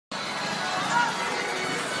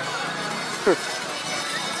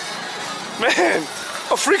Man,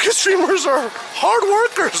 Afreeca streamers are hard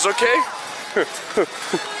workers, okay?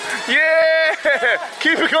 Yeah!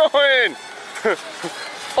 Keep it going!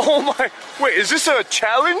 Oh my, wait, is this a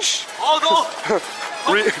challenge? Oh no!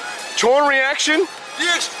 Chorn reaction?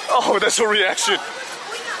 Yes! Oh, that's a reaction.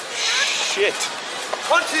 Shit.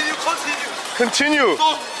 Continue.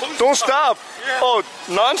 Don't stop. Yeah. Oh,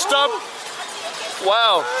 non-stop?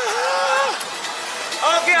 Wow.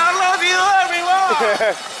 Okay, I love you,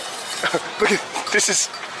 everyone! Look at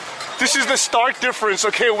this is the stark difference,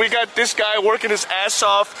 okay? We got this guy working his ass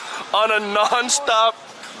off on a non-stop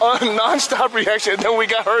reaction, and then we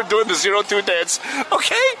got her doing the 0-2 dance.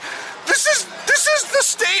 Okay? This is the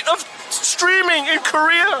state of streaming in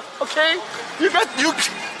Korea, okay?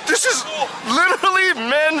 This is literally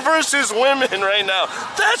men versus women right now.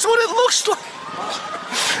 That's what it looks like.